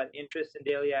think about interest in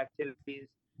daily activities.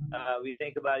 We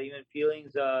think about even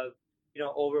feelings of,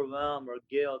 overwhelm or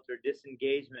guilt or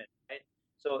disengagement. Right?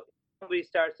 So if somebody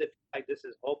starts to feel like this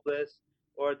is hopeless,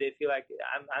 or they feel like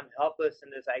I'm helpless in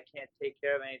this, I can't take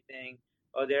care of anything,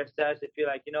 or they starts to feel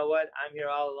like, you know what, I'm here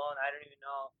all alone. I don't even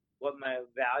know what my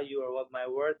value or what my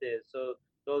worth is. So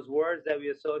those words that we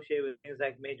associate with things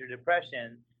like major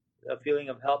depression, a feeling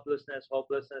of helplessness,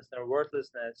 hopelessness, or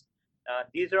worthlessness,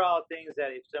 these are all things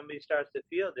that if somebody starts to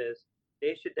feel this,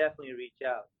 they should definitely reach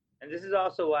out. And this is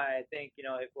also why I think,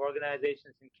 if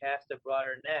organizations can cast a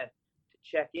broader net to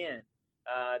check in,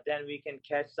 then we can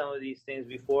catch some of these things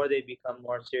before they become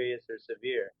more serious or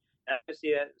severe. And obviously,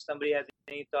 if somebody has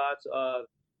any thoughts of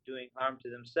doing harm to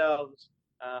themselves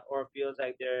or feels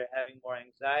like they're having more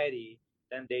anxiety,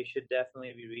 then they should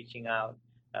definitely be reaching out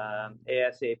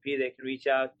ASAP. They can reach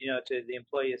out, to the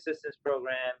Employee Assistance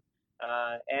Program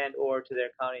and or to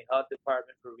their county health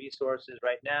department for resources.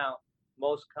 Right now,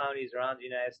 most counties around the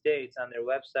United States on their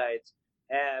websites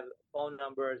have phone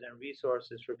numbers and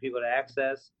resources for people to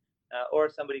access, or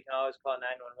somebody can always call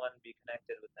 911 and be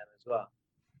connected with them as well.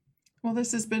 Well,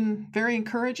 this has been very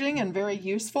encouraging and very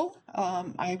useful.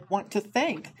 I want to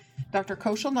thank Dr.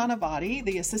 Kaushal Nanavati,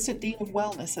 the Assistant Dean of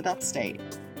Wellness at Upstate.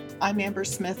 I'm Amber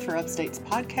Smith for Upstate's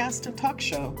podcast and talk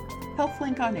show,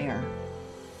 HealthLink on Air.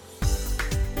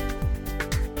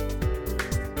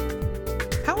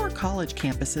 How are college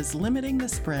campuses limiting the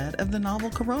spread of the novel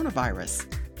coronavirus?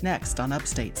 Next on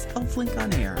Upstate's HealthLink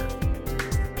on Air.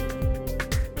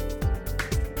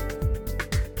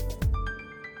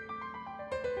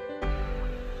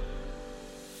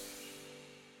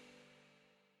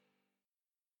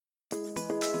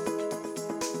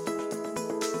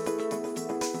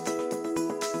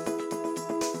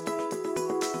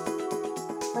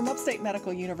 From Upstate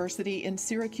Medical University in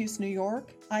Syracuse, New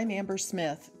York, I'm Amber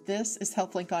Smith. This is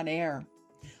HealthLink on Air.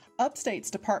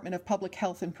 Upstate's Department of Public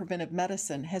Health and Preventive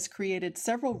Medicine has created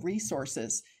several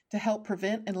resources to help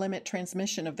prevent and limit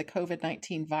transmission of the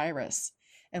COVID-19 virus.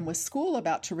 And with school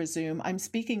about to resume, I'm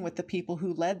speaking with the people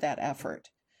who led that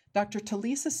effort. Dr.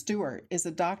 Talisa Stewart is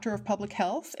a doctor of public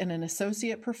health and an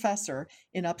associate professor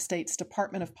in Upstate's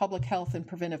Department of Public Health and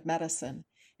Preventive Medicine.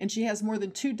 And she has more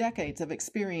than 2 decades of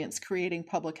experience creating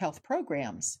public health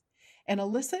programs. And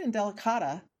Alyssa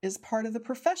Indelicata is part of the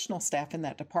professional staff in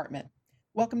that department.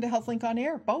 Welcome to HealthLink on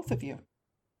Air, both of you.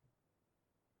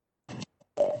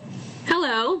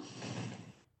 Hello.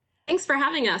 Thanks for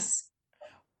having us.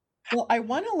 Well, I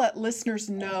want to let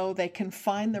listeners know they can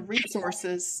find the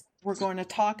resources we're going to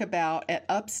talk about at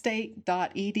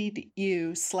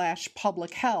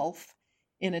upstate.edu/public health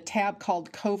in a tab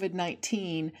called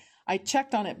COVID-19. I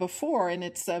checked on it before, and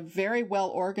it's a very well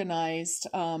organized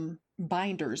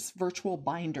binders, virtual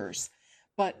binders.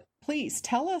 But please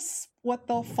tell us what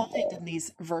they'll find in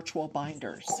these virtual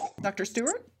binders. Dr.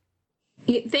 Stewart?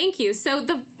 Thank you. So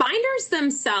the binders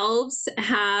themselves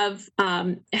have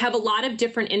a lot of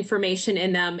different information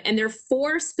in them, and they're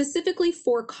specifically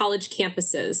for college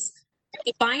campuses.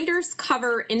 The binders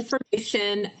cover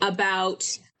information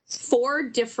about 4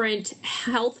 different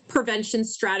health prevention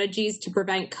strategies to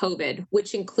prevent COVID,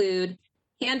 which include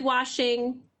hand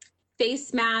washing,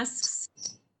 face masks,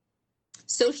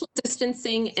 social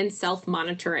distancing, and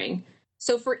self-monitoring.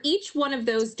 So for each one of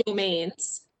those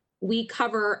domains, we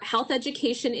cover health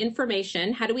education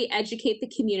information. How do we educate the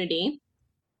community?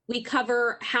 We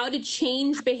cover how to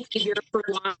change behavior for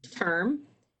long term.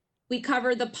 We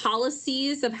cover the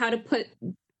policies of how to put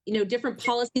different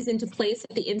policies into place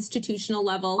at the institutional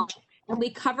level, and we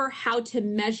cover how to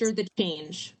measure the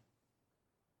change.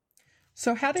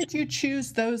 So how did you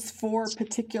choose those 4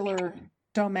 particular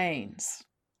domains?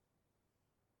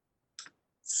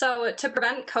 So to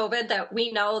prevent COVID, that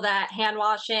we know that hand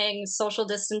washing, social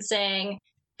distancing,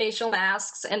 facial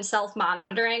masks, and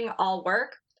self-monitoring all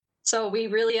work. So we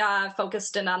really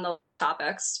focused in on those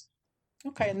topics.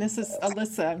 Okay, and this is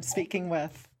Alyssa I'm speaking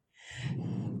with.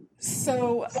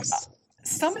 So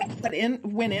something that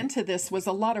went into this was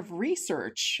a lot of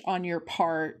research on your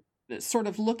part, sort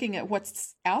of looking at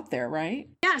what's out there, right?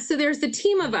 Yeah, so there's a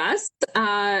team of us,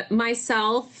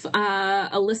 myself,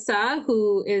 Alyssa,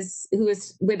 who is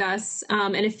with us,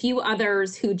 and a few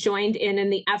others who joined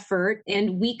in the effort.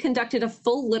 And we conducted a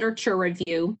full literature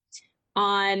review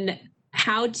on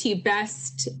how to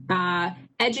best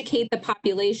educate the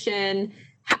population,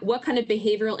 what kind of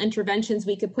behavioral interventions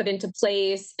we could put into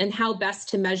place, and how best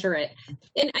to measure it.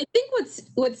 And I think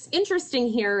what's interesting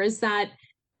here is that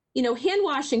hand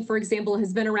washing, for example,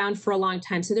 has been around for a long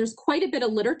time. So there's quite a bit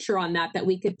of literature on that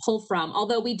we could pull from,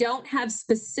 although we don't have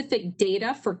specific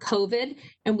data for COVID,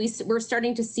 and we're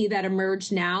starting to see that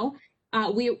emerge now.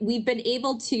 We've been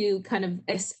able to kind of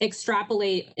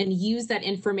extrapolate and use that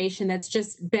information that's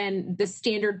just been the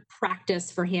standard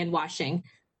practice for hand washing.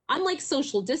 Unlike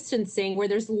social distancing, where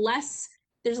there's less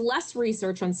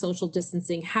research on social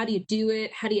distancing. How do you do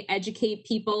it? How do you educate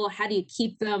people? How do you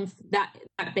keep them that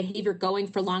behavior going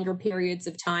for longer periods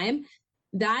of time?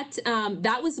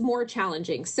 That was more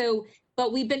challenging. So,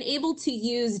 but we've been able to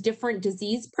use different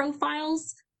disease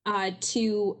profiles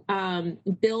to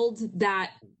build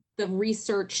the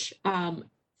research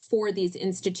for these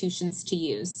institutions to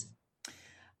use.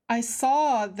 I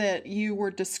saw that you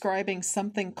were describing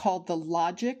something called the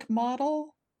logic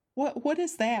model. What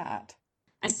is that?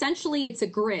 Essentially, it's a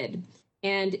grid,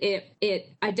 and it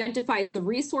identifies the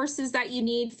resources that you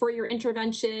need for your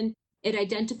intervention. It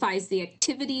identifies the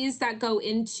activities that go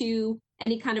into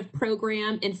any kind of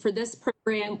program. And for this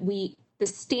program, the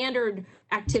standard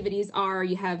activities are,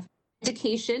 you have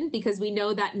education, because we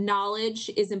know that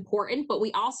knowledge is important, but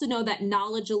we also know that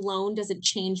knowledge alone doesn't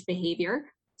change behavior.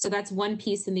 So that's one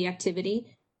piece in the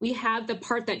activity. We have the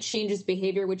part that changes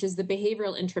behavior, which is the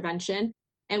behavioral intervention.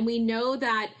 And we know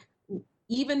that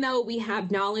even though we have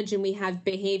knowledge and we have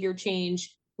behavior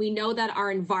change, we know that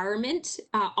our environment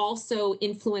also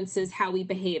influences how we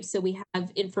behave. So we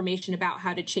have information about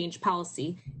how to change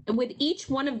policy. And with each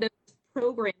one of those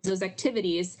programs, those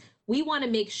activities, we want to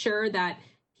make sure that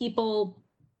people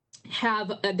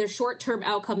have their short-term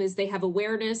outcome is they have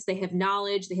awareness, they have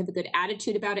knowledge, they have a good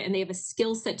attitude about it, and they have a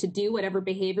skill set to do whatever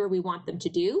behavior we want them to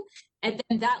do. And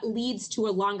then that leads to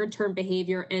a longer-term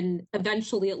behavior, and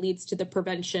eventually it leads to the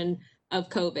prevention of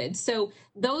COVID. So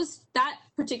that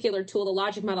particular tool, the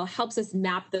logic model, helps us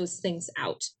map those things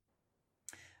out.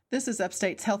 This is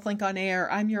Upstate's HealthLink on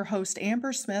Air. I'm your host,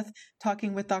 Amber Smith,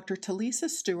 talking with Dr. Talisa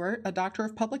Stewart, a doctor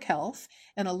of public health,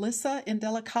 and Alyssa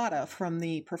Indelicata from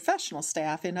the professional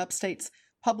staff in Upstate's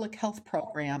public health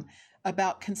program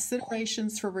about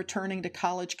considerations for returning to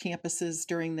college campuses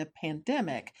during the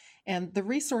pandemic. And the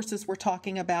resources we're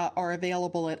talking about are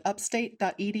available at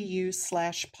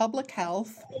upstate.edu/public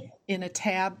health in a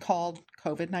tab called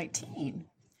COVID-19.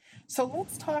 So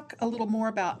let's talk a little more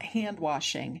about hand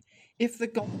washing. If the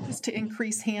goal is to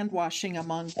increase hand washing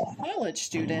among college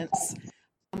students,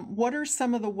 what are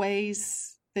some of the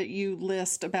ways that you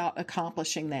list about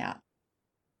accomplishing that?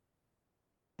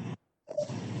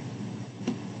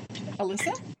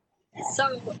 Alyssa?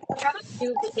 So we have a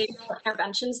few behavioral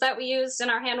interventions that we use in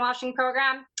our hand washing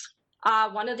program.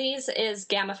 One of these is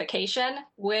gamification,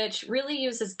 which really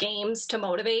uses games to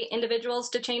motivate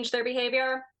individuals to change their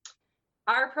behavior.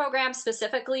 Our program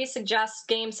specifically suggests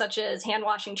games such as hand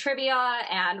washing trivia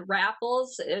and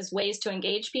raffles as ways to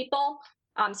engage people,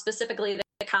 specifically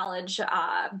the college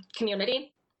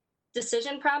community.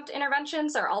 Decision prompt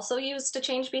interventions are also used to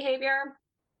change behavior.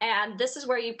 And this is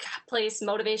where you place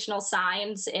motivational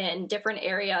signs in different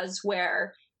areas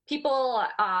where people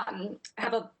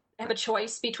have a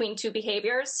choice between two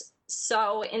behaviors.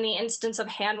 So in the instance of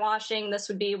hand washing, this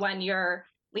would be when you're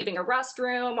leaving a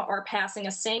restroom or passing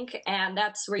a sink, and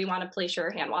that's where you want to place your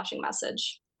hand washing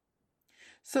message.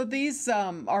 So these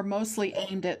are mostly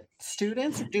aimed at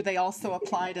students, or do they also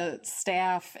apply to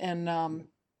staff and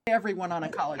everyone on a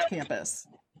college campus?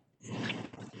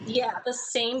 Yeah, the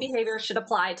same behavior should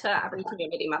apply to every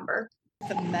community member.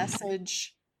 The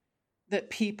message that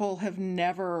people have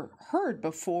never heard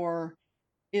before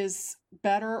is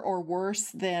better or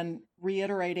worse than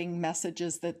reiterating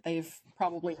messages that they've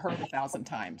probably heard 1,000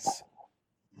 times?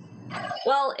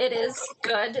 Well, it is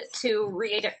good to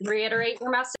reiterate your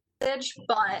message,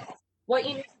 but what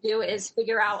you need to do is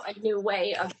figure out a new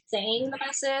way of saying the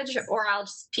message, or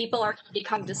else people are going to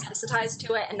become desensitized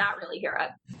to it and not really hear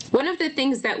it. One of the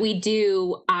things that we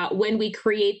do when we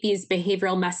create these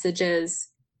behavioral messages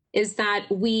is that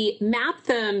we map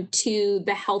them to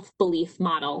the health belief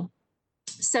model.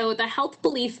 So the health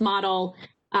belief model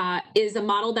is a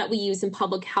model that we use in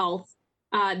public health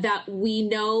that we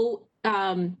know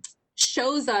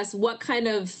shows us what kind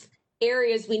of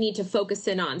areas we need to focus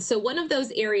in on. So one of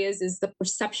those areas is the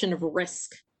perception of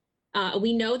risk.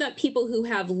 We know that people who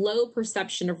have low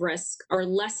perception of risk are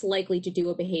less likely to do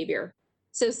a behavior.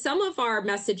 So some of our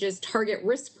messages target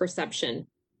risk perception.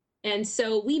 And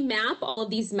so we map all of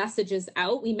these messages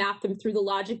out. We map them through the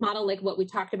logic model, like what we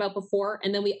talked about before.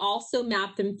 And then we also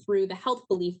map them through the health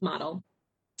belief model.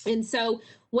 And so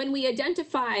when we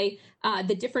identify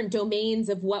the different domains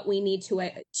of what we need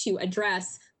to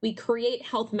address, we create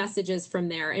health messages from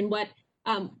there. And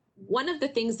one of the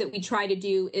things that we try to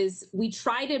do is we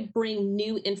try to bring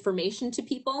new information to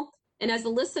people. And as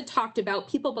Alyssa talked about,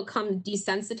 people become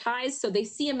desensitized. So they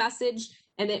see a message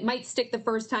and it might stick the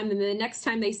first time. And then the next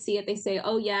time they see it, they say,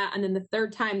 oh yeah. And then the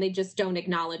third time they just don't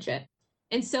acknowledge it.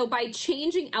 And so by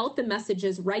changing out the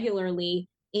messages regularly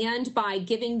and by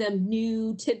giving them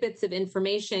new tidbits of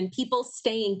information, people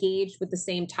stay engaged with the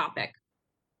same topic.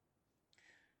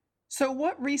 So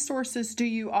what resources do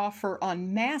you offer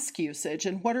on mask usage,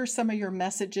 and what are some of your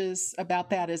messages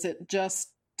about that? Is it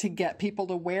just to get people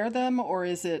to wear them, or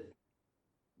is it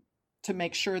to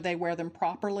make sure they wear them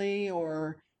properly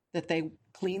or that they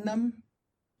clean them?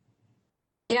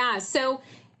 Yeah, so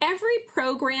every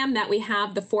program that we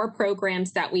have, the 4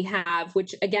 programs that we have,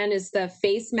 which again is the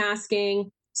face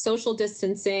masking, social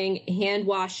distancing, hand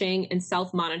washing, and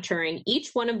self-monitoring, each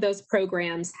one of those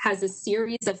programs has a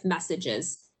series of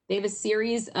messages. They have a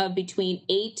series of between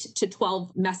 8 to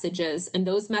 12 messages, and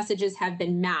those messages have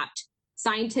been mapped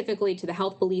scientifically to the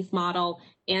health belief model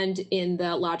and in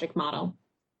the logic model.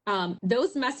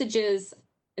 Those messages,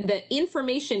 the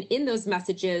information in those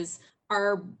messages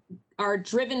are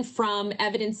driven from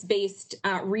evidence-based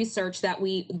research that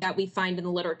we find in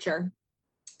the literature.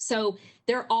 So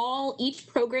each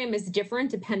program is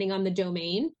different depending on the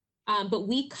domain, but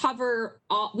we cover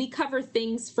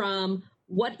things from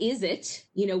what is it?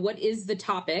 What is the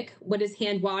topic? What is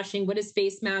hand washing? What is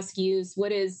face mask use?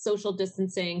 What is social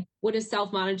distancing? What is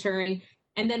self-monitoring?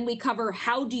 And then we cover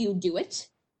how do you do it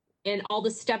and all the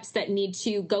steps that need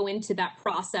to go into that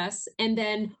process, and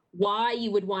then why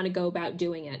you would want to go about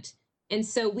doing it. And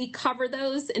so we cover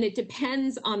those, and it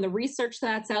depends on the research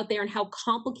that's out there and how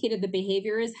complicated the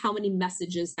behavior is, how many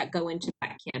messages that go into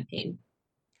that campaign.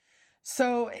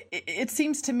 So it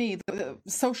seems to me, the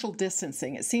social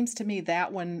distancing, it seems to me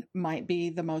that one might be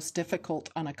the most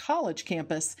difficult on a college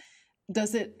campus.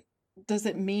 Does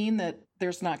it mean that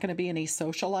there's not going to be any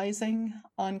socializing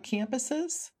on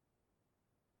campuses?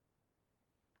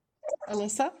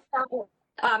 Alyssa?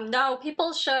 No,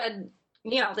 people should,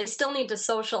 they still need to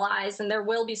socialize, and there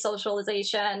will be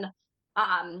socialization.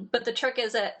 But the trick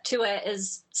to it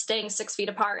is staying 6 feet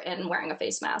apart and wearing a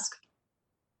face mask.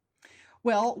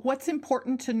 Well, what's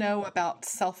important to know about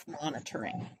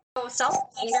self-monitoring? So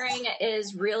self-monitoring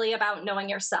is really about knowing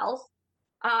yourself.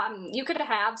 You could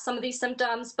have some of these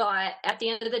symptoms, but at the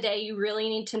end of the day, you really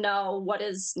need to know what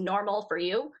is normal for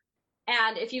you.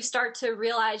 And if you start to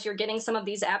realize you're getting some of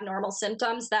these abnormal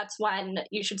symptoms, that's when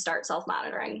you should start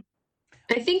self-monitoring.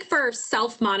 I think for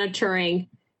self-monitoring,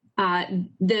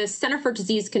 the Center for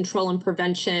Disease Control and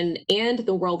Prevention and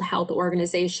the World Health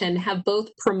Organization have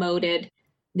both promoted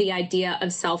the idea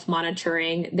of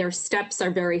self-monitoring. Their steps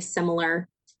are very similar.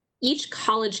 Each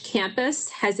college campus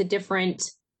has a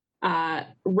different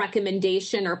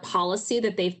recommendation or policy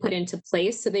that they've put into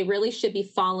place. So they really should be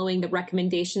following the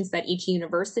recommendations that each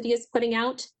university is putting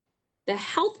out. The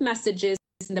health messages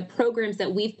and the programs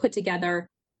that we've put together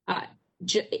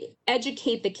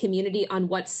educate the community on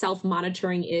what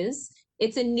self-monitoring is.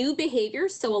 It's a new behavior,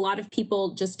 so a lot of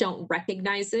people just don't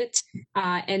recognize it.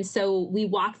 And so we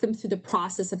walk them through the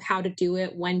process of how to do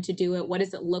it, when to do it, what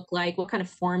does it look like, what kind of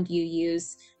form do you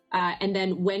use, and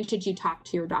then when should you talk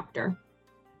to your doctor.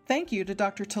 Thank you to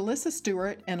Dr. Talissa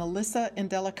Stewart and Alyssa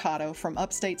Indelicato from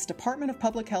Upstate's Department of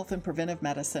Public Health and Preventive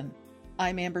Medicine.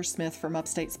 I'm Amber Smith from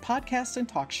Upstate's podcast and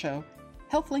talk show,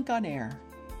 HealthLink on Air.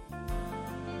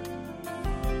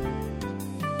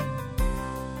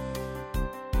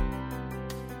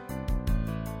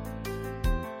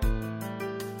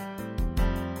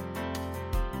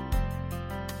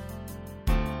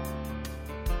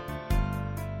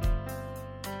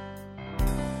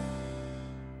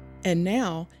 And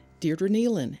now, Deirdre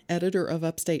Nealon, editor of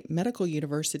Upstate Medical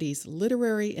University's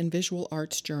Literary and Visual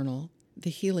Arts Journal, The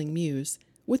Healing Muse,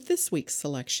 with this week's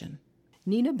selection.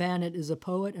 Nina Bannett is a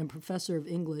poet and professor of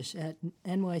English at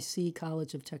NYC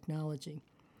College of Technology.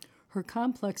 Her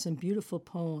complex and beautiful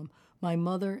poem, My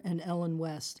Mother and Ellen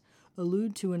West,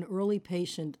 allude to an early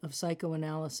patient of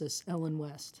psychoanalysis, Ellen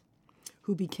West,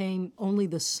 who became only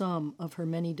the sum of her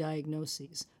many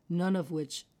diagnoses, none of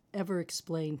which ever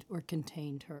explained or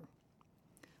contained her.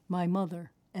 My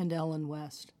mother and Ellen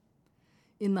West.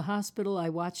 In the hospital, I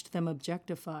watched them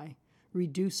objectify,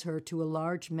 reduce her to a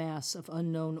large mass of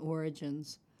unknown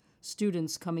origins,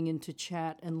 students coming in to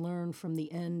chat and learn from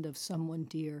the end of someone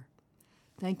dear.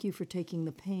 Thank you for taking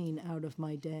the pain out of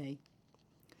my day.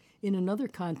 In another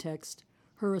context,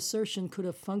 her assertion could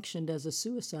have functioned as a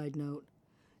suicide note.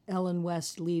 Ellen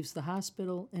West leaves the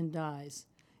hospital and dies,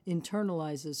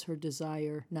 internalizes her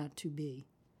desire not to be.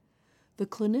 The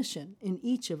clinician in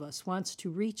each of us wants to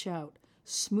reach out,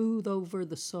 smooth over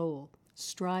the soul,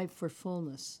 strive for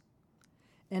fullness.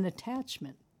 An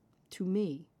attachment to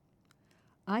me.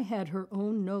 I had her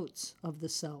own notes of the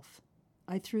self.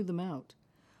 I threw them out.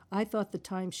 I thought the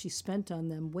time she spent on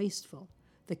them wasteful,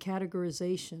 the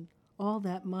categorization, all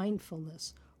that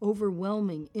mindfulness,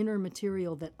 overwhelming inner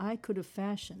material that I could have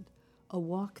fashioned, a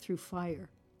walk through fire.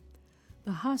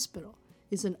 The hospital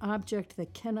is an object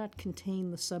that cannot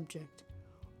contain the subject.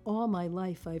 All my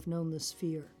life I've known this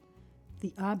fear.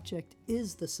 The object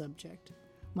is the subject.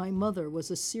 My mother was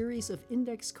a series of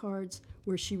index cards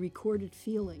where she recorded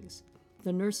feelings,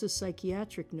 the nurse's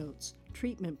psychiatric notes,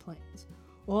 treatment plans,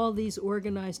 all these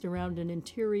organized around an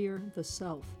interior, the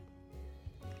self.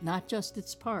 Not just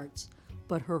its parts,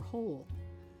 but her whole.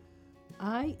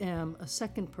 I am a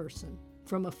second person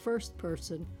from a first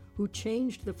person who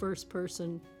changed the first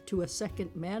person to a second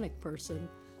manic person,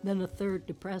 then a third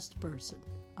depressed person.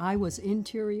 I was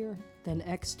interior, then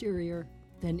exterior,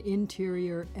 then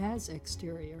interior as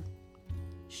exterior.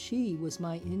 She was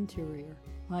my interior,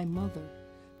 my mother,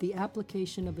 the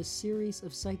application of a series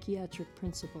of psychiatric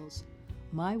principles,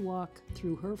 my walk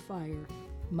through her fire,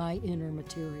 my inner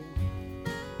material.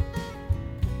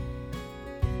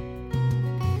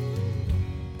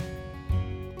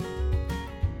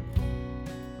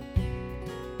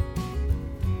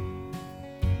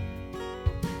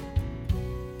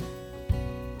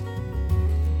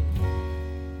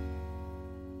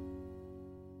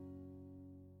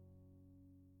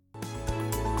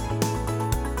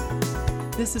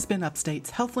 This has been Upstate's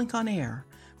HealthLink on Air,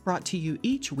 brought to you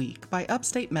each week by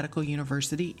Upstate Medical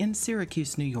University in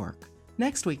Syracuse, New York.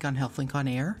 Next week on HealthLink on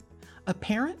Air, a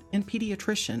parent and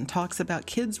pediatrician talks about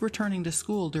kids returning to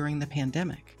school during the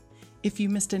pandemic. If you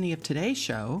missed any of today's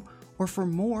show, or for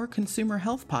more consumer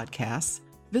health podcasts,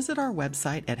 visit our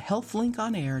website at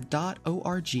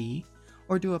healthlinkonair.org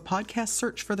or do a podcast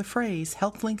search for the phrase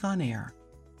HealthLink on Air.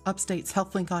 Upstate's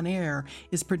HealthLink on Air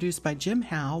is produced by Jim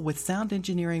Howe with sound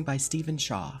engineering by Stephen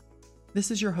Shaw. This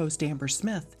is your host, Amber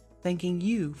Smith, thanking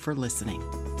you for listening.